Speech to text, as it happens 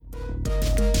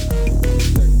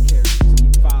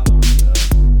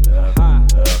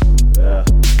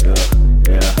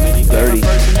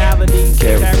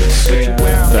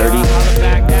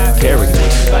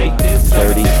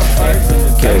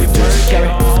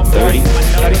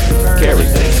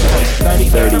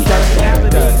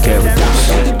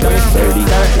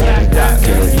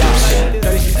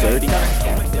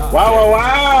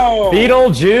Wow.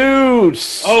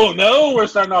 Beetlejuice. Oh no, we're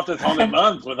starting off this haunted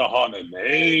month with a haunted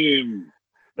name.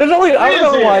 There's only, I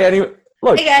don't know why any.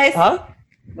 Look. Hey, guys. Huh?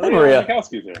 Maria Hey, Maria.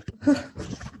 Mikowski's here.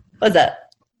 What's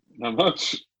that? Not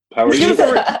much. How are you?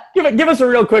 Give us a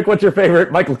real quick, what's your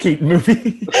favorite Michael Keaton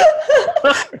movie?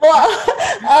 Well,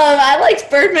 I liked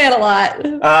Birdman a lot.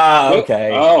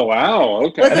 Okay. Oh, wow.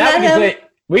 Okay. Wasn't that him?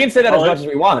 We can say that as much as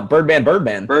we want. Birdman.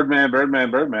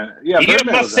 Yeah, You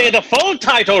Birdman must say the full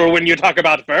title when you talk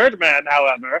about Birdman,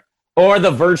 however. Or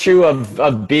the virtue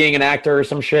of being an actor or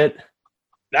some shit.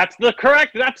 That's the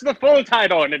full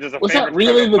title, and it is a Was favorite that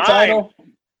really film the of title?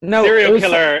 No. Serial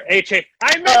killer H.H.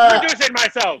 I'm introducing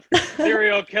myself.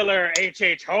 Serial killer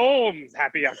H.H. Holmes.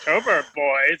 Happy October,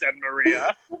 boys and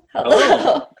Maria.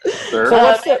 Hello.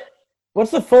 Sure. So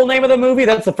what's the full name of the movie?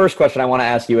 That's the first question I want to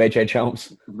ask you, H.H.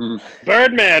 Holmes.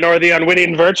 Birdman, or the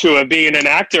unwitting virtue of being an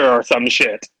actor or some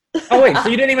shit. Oh, wait, so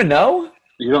you didn't even know?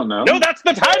 You don't know? No, that's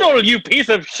the title, you piece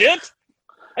of shit.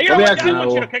 You know Let me what, ask I you-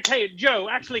 want you to, hey, Joe,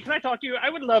 actually, can I talk to you? I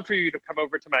would love for you to come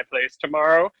over to my place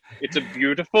tomorrow. It's a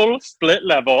beautiful split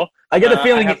level. I get a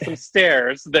feeling I have some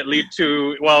stairs that lead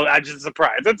to, well, I just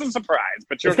surprise. It's a surprise,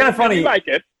 but you're It's kinda funny. really like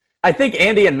it. I think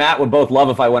Andy and Matt would both love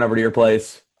if I went over to your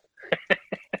place. I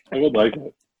would like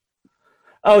it.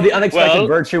 Oh, the unexpected Well-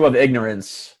 virtue of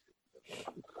ignorance.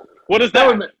 What is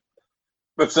that?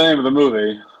 That's the name of the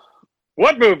movie.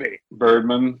 What movie?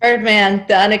 Birdman. Birdman,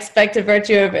 the unexpected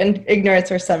virtue of ignorance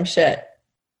or some shit.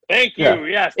 Thank you. Yeah.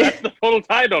 Yes, that's the full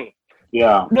title.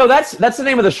 Yeah. No, that's the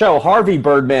name of the show, Harvey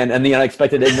Birdman and the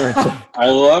Unexpected Ignorance. I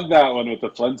love that one with the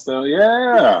Flintstone.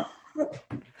 Yeah.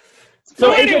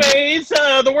 So anyways,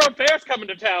 the World Fair's coming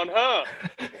to town, huh?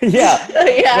 yeah.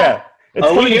 Yeah. It's Are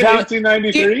coming we to in town.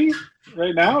 1893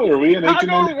 right now? Or are we in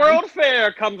Chicago 1893? World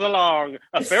Fair comes along.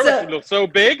 A Ferris wheel so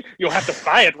big, you'll have to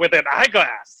spy it with an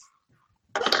eyeglass.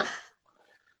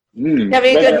 You have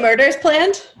any good murders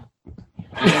planned?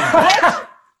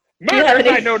 Murders,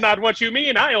 I know not what you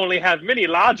mean. I only have many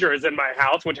lodgers in my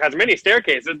house, which has many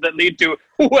staircases that lead to,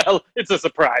 well, it's a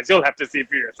surprise. You'll have to see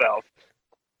for yourself.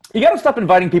 You got to stop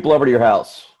inviting people over to your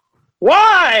house.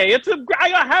 Why? I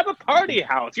have a party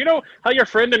house. You know how your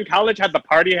friend in college had the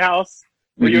party house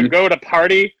where you'd go to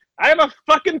party? I have a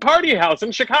fucking party house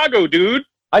in Chicago, dude.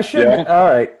 I should. Yeah. All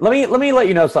right. Let me let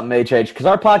you know something, HH, because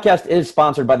our podcast is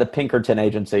sponsored by the Pinkerton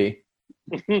Agency.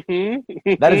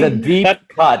 That is a deep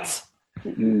cut.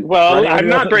 Well, I'm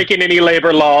not breaking any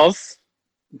labor laws.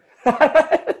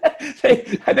 I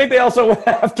think they also went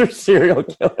after serial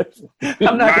killers.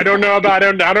 I don't know about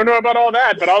all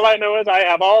that, but all I know is I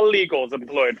have all legals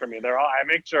employed for me. I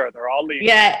make sure they're all legal.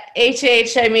 Yeah,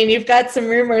 HH, I mean, you've got some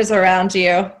rumors around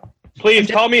you.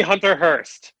 Please call me Hunter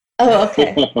Hearst. Oh,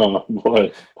 okay. Oh,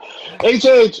 boy.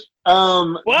 HH,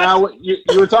 now you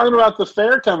were talking about the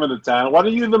fair coming to town. What are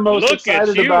you the most Look excited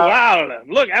at you. about? Wow.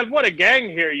 Look, what a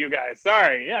gang here, you guys.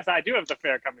 Sorry. Yes, I do have the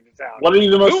fair coming to town. What are you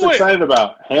the most excited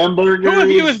about? Hamburgers? Who of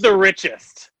you is the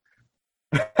richest?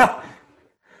 Well,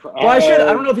 I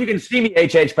don't know if you can see me,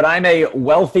 HH, but I'm a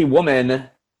wealthy woman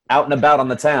out and about on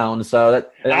the town, so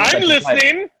that. I'm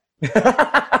listening.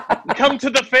 Come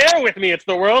to the fair with me. It's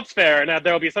the World's Fair, and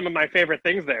there will be some of my favorite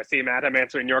things there. See, Matt, I'm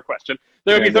answering your question.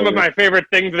 There will be some of my favorite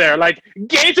things there, like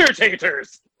gator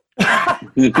taters. Have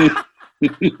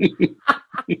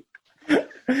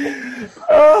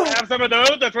some of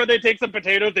those. That's where they take some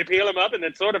potatoes, they peel them up, and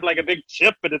it's sort of like a big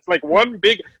chip, but it's like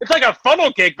it's like a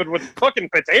funnel cake, but with fucking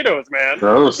potatoes, man.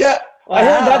 Gross. Yeah,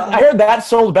 wow. I heard that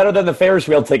sold better than the Ferris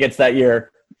wheel tickets that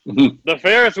year. The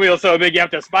Ferris wheel's so big you have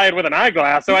to spy it with an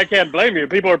eyeglass, so I can't blame you.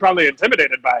 People are probably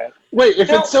intimidated by it. Wait, if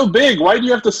it's so big, why do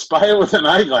you have to spy it with an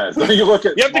eyeglass? Don't you look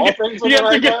at small things with an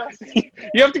eyeglass?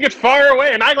 You have to get far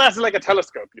away. An eyeglass is like a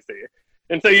telescope, you see.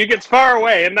 And so you get far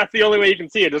away, and that's the only way you can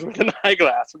see it is with an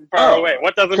eyeglass from far away.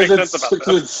 What doesn't make sense about that?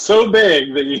 Because it's so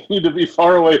big that you need to be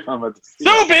far away from it.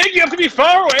 So big, you have to be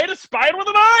far away to spy it with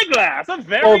an eyeglass. A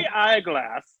very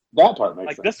eyeglass. That part makes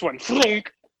like sense. This one.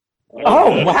 Flink.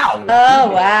 Oh, wow.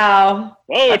 Oh, wow.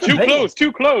 Whoa, That's too amazing. close,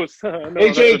 too close. No,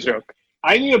 that's a HH, joke.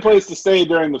 I need a place to stay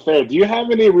during the fair. Do you have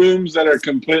any rooms that are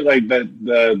complete, like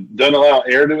that don't allow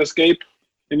air to escape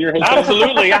in your hotel?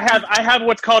 Absolutely. I have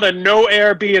what's called a no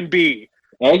Airbnb.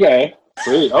 Okay.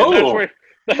 Sweet. And Oh.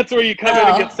 That's where you come in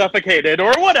and get suffocated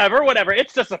or whatever.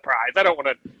 It's a surprise. I don't want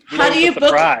to. How do you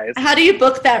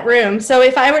book that room? So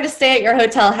if I were to stay at your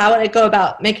hotel, how would I go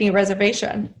about making a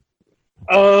reservation?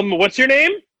 What's your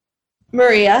name?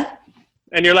 Maria.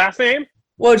 And your last name?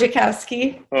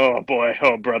 Wojciechowski. Oh boy.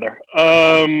 Oh brother.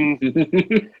 I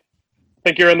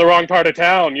think you're in the wrong part of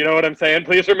town. You know what I'm saying?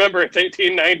 Please remember it's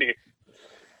 1890.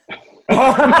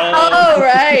 Oh,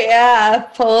 right, yeah.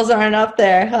 Polls aren't up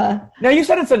there, huh? Now, you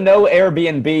said it's a no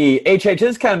Airbnb. HH, this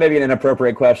is kind of maybe an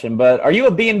inappropriate question, but are you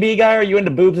a B&B guy? Are you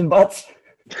into boobs and butts?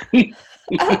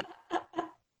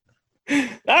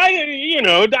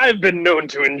 I've been known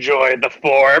to enjoy the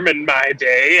form in my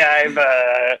day.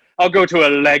 I'll go to a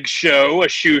leg show, a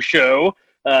shoe show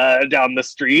down the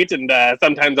street, and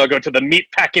sometimes I'll go to the meat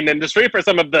packing industry for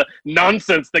some of the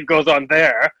nonsense that goes on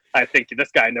there. I think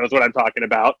this guy knows what I'm talking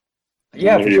about.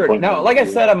 Yeah, for sure. No, like I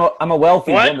said, I'm a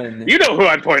wealthy woman. You know who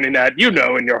I'm pointing at. You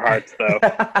know in your hearts, though.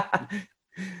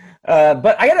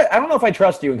 But I don't know if I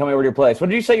trust you in coming over to your place. What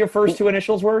did you say your first two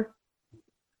initials were?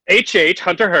 HH,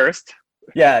 Hunter Hearst.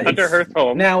 Yeah. Hunter Hearst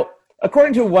Holmes. Now,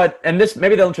 according to what, and this,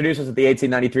 maybe they'll introduce us at the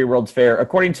 1893 World's Fair,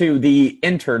 according to the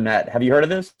internet, have you heard of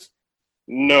this?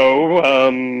 No,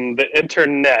 the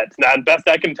internet. Now, best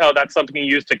I can tell, that's something you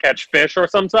use to catch fish or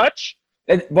some such?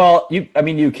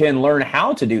 You can learn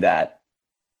how to do that.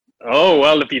 Oh,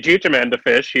 well, if you teach a man to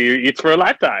fish, he eats for a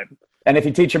lifetime. And if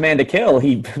you teach a man to kill,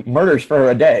 he murders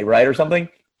for a day, right, or something?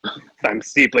 I'm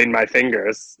steepling my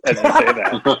fingers as you say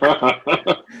that.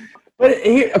 But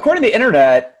according to the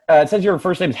internet, it says your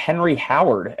first name is Henry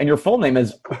Howard, and your full name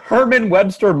is Herman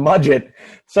Webster Mudgett.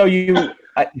 So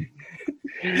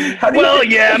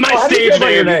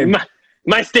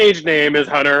my stage name is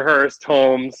Hunter Hearst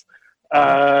Holmes.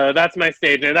 That's my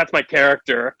stage name. That's my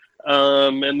character.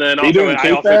 And then also, I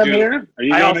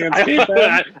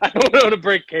don't know to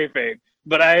break kayfabe,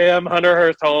 but I am Hunter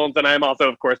Hearst Holmes, and I am also,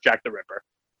 of course, Jack the Ripper.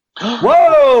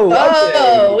 Whoa!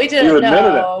 Oh, we didn't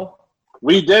know.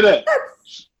 We did it.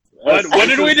 What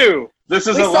did we do? This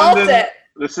is we solved it.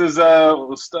 This is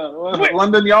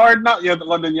London Yard, not the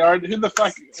London Yard. Who the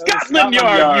fuck? Scotland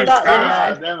Yard.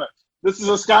 Damn it. This is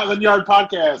a Scotland Yard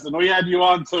podcast, and we had you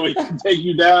on so we can take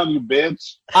you down, you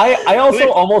bitch. I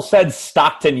also almost said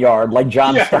Stockton Yard, like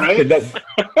John Stockton. Right?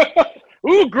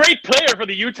 Ooh, great player for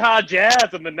the Utah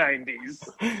Jazz in the 90s.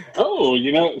 Oh,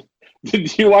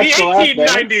 did you watch the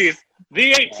 1890s?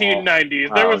 The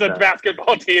 1890s. There was a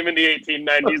basketball team in the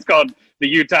 1890s called the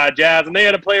Utah Jazz, and they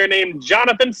had a player named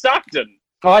Jonathan Stockton.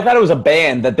 Oh, I thought it was a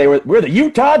band that we're the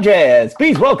Utah Jazz.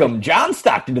 Please welcome John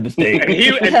Stockton to the stage. And he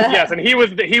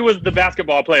was the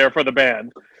basketball player for the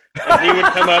band. And he would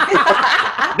come up.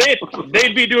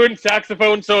 They'd be doing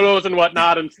saxophone solos and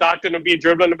whatnot, and Stockton would be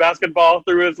dribbling a basketball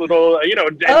through his little, Dave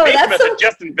Smith had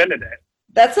just invented it.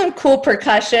 That's some cool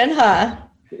percussion, huh?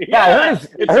 Yeah,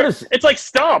 it's like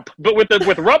Stomp, but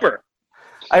with rubber.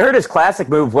 I heard his classic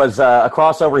move was a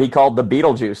crossover he called the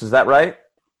Beetlejuice. Is that right?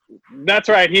 That's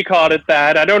right. He called it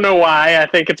that. I don't know why. I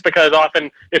think it's because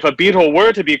often if a beetle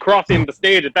were to be crossing the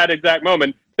stage at that exact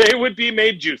moment, they would be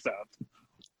made juice of.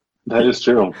 That is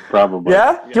true, probably.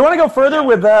 Yeah? Do you want to go further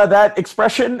with that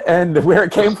expression and where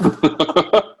it came from?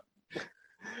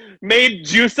 Made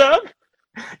juice of?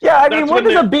 Yeah, I mean, when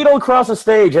does a beetle cross a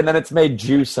stage and then it's made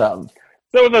juice of?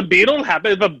 So if a beetle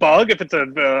happens, if a bug, if it's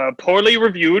a poorly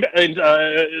reviewed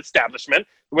establishment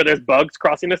where there's bugs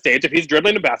crossing the stage, if he's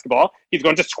dribbling a basketball, he's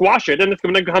going to squash it, and it's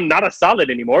going to become not a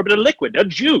solid anymore, but a liquid, a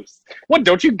juice. What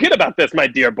don't you get about this, my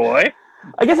dear boy?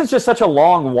 I guess it's just such a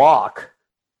long walk.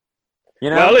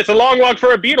 Well, it's a long walk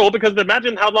for a beetle, because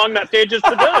imagine how long that stage is to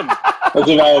them. That's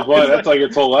a valid point. That's like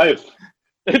its whole life.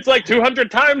 It's like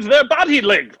 200 times their body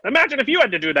length. Imagine if you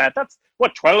had to do that. That's,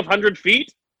 1,200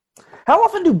 feet? How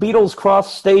often do beetles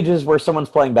cross stages where someone's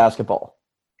playing basketball?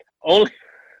 Only.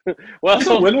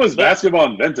 Well, when was basketball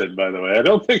invented, by the way? I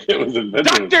don't think it was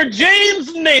invented. Dr.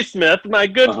 James Naismith, my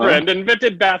good friend,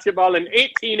 invented basketball in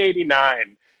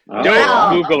 1889.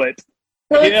 Don't Google it.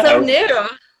 So it's so new.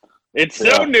 It's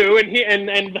so new,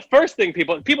 and the first thing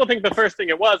people think the first thing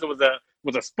it was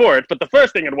a sport, but the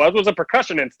first thing it was a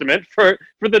percussion instrument for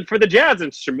the jazz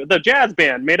instrument, the jazz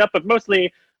band made up of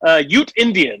mostly Ute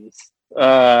Indians.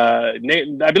 I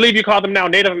believe you call them now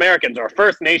Native Americans or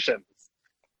First Nations.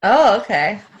 Oh,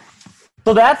 okay.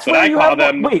 So that's where you have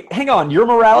them. Wait, hang on. Your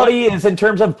morality is in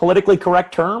terms of politically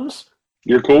correct terms?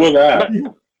 You're cool with that.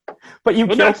 But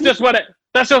that's just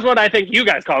what I think you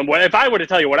guys call them. If I were to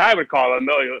tell you what I would call them,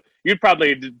 you'd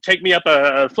probably take me up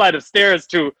a flight of stairs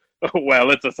to.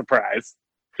 Well, it's a surprise.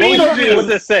 What would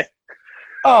this say?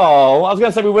 Oh, I was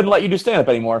gonna say we wouldn't let you do stand up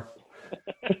anymore.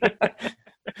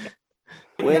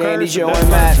 With Andy, Joe, and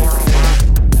Matt.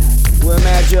 with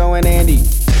Matt, Joe, and Andy.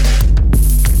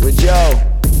 With Joe.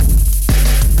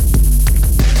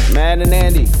 Matt and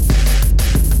Andy.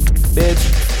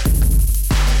 Bitch.